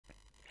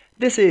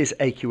This is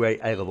AQA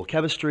A-Level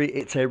Chemistry.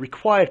 It's a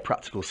required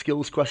practical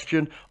skills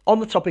question on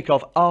the topic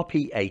of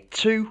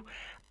RPA2,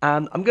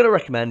 and I'm going to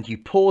recommend you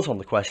pause on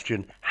the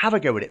question, have a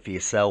go at it for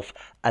yourself,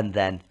 and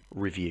then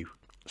review.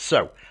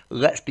 So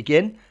let's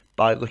begin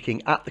by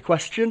looking at the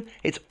question.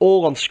 It's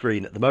all on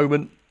screen at the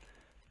moment.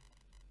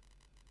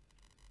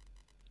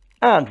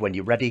 And when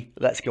you're ready,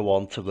 let's go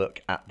on to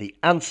look at the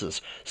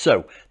answers.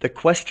 So the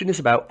question is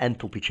about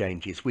enthalpy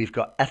changes. We've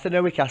got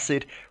ethanoic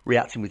acid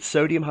reacting with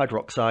sodium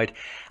hydroxide,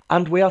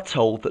 and we are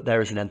told that there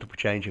is an enthalpy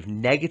change of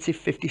negative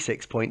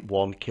 56.1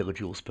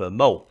 kilojoules per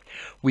mole.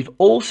 We've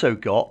also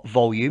got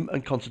volume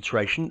and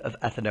concentration of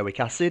ethanoic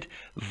acid,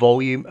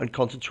 volume and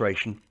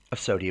concentration of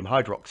sodium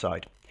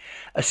hydroxide.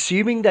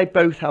 Assuming they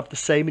both have the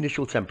same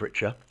initial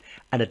temperature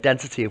and a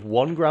density of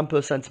 1 gram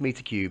per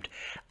centimetre cubed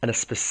and a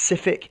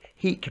specific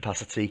heat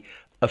capacity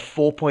of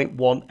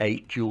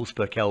 4.18 joules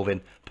per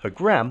Kelvin per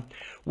gram,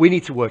 we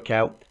need to work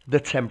out the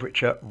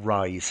temperature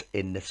rise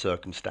in this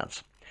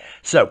circumstance.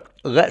 So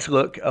let's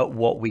look at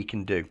what we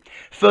can do.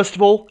 First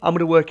of all, I'm going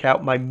to work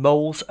out my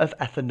moles of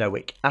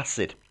ethanoic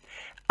acid.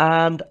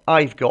 And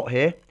I've got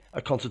here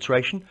a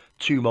concentration,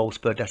 2 moles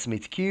per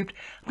decimetre cubed.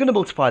 I'm going to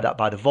multiply that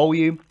by the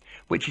volume,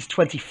 which is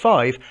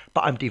 25,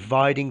 but I'm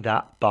dividing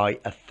that by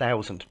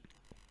 1,000.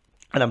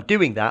 And I'm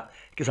doing that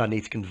because I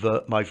need to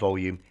convert my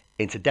volume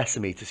into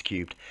decimeters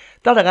cubed.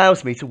 That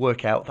allows me to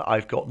work out that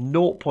I've got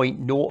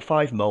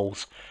 0.05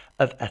 moles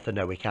of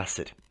ethanoic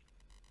acid.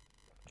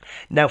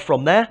 Now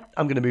from there,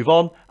 I'm going to move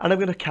on and I'm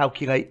going to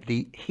calculate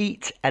the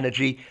heat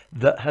energy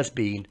that has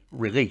been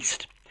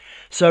released.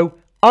 So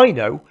I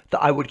know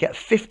that I would get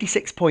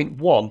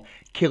 56.1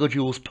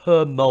 kilojoules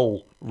per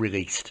mole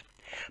released.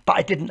 But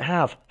I didn't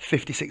have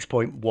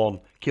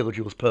 56.1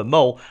 kilojoules per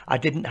mole. I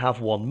didn't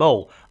have 1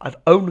 mole. I've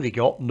only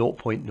got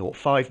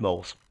 0.05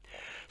 moles.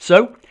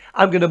 So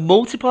I'm going to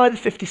multiply the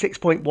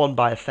 56.1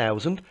 by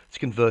 1,000 to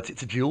convert it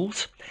to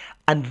joules.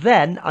 And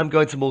then I'm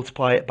going to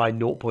multiply it by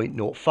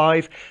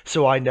 0.05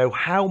 so I know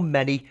how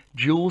many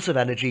joules of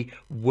energy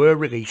were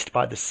released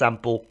by the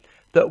sample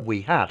that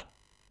we had.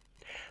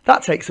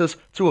 That takes us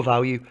to a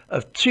value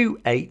of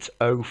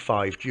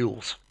 2805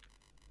 joules.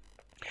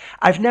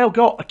 I've now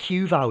got a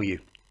Q value.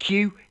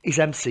 Q is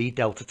MC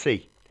delta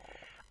T.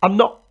 I'm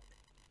not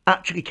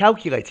actually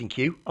calculating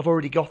Q, I've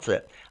already got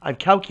it. I'm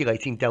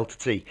calculating delta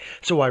T.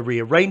 So I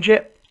rearrange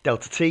it.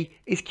 Delta T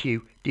is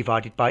Q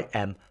divided by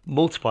M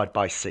multiplied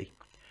by C.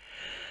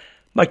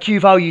 My Q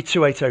value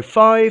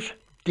 2805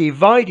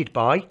 divided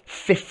by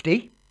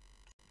 50.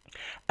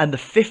 And the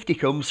 50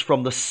 comes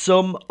from the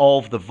sum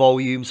of the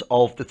volumes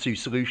of the two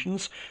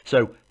solutions.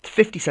 So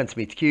 50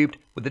 centimetre cubed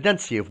with a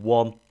density of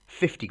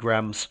 50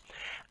 grams.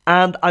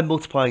 And I'm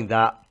multiplying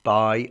that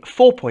by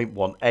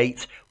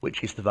 4.18,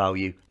 which is the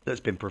value that's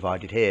been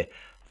provided here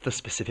for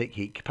specific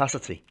heat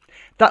capacity.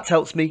 That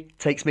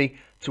takes me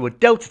to a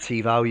delta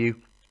T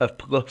value of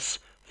plus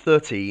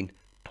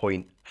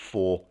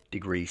 13.4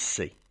 degrees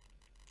C.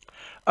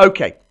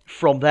 Okay,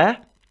 from there,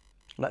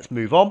 let's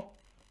move on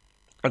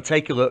and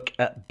take a look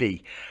at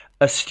B.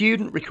 A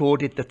student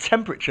recorded the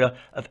temperature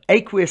of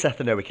aqueous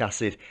ethanoic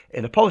acid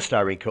in a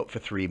polystyrene cup for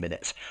 3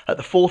 minutes. At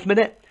the 4th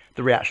minute,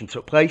 the reaction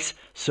took place,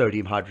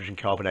 sodium hydrogen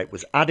carbonate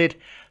was added,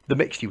 the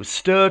mixture was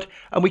stirred,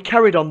 and we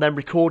carried on then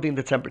recording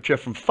the temperature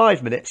from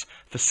 5 minutes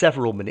for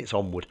several minutes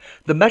onward.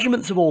 The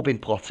measurements have all been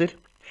plotted.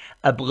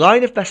 A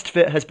line of best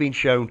fit has been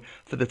shown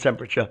for the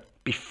temperature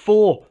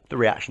before the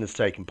reaction has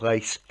taken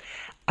place,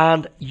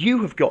 and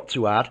you have got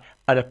to add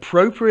an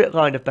appropriate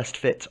line of best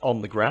fit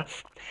on the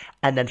graph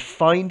and then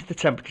find the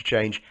temperature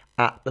change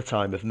at the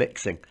time of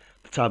mixing.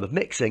 The time of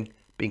mixing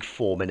being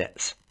 4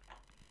 minutes.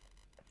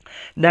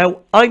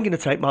 Now I'm going to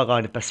take my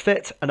line of best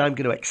fit and I'm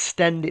going to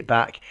extend it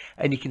back,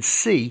 and you can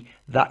see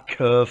that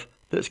curve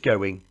that's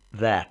going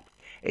there.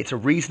 It's a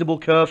reasonable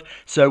curve,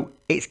 so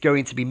it's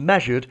going to be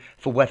measured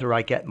for whether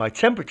I get my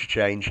temperature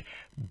change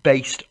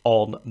based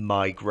on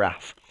my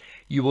graph.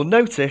 You will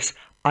notice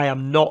I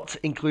am not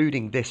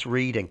including this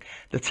reading.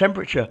 The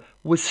temperature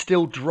was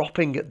still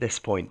dropping at this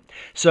point,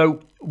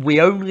 so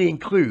we only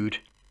include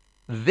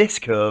this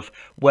curve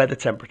where the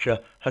temperature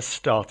has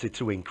started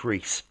to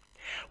increase.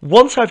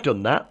 Once I've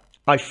done that,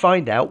 I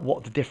find out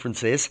what the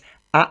difference is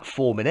at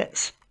 4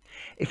 minutes.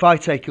 If I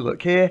take a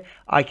look here,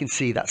 I can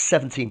see that's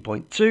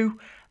 17.2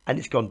 and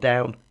it's gone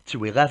down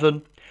to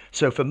 11.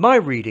 So for my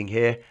reading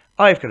here,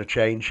 I've got a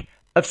change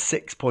of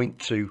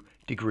 6.2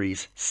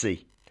 degrees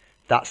C.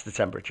 That's the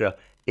temperature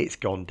it's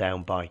gone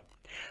down by.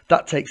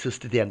 That takes us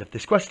to the end of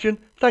this question.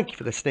 Thank you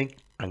for listening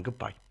and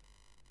goodbye.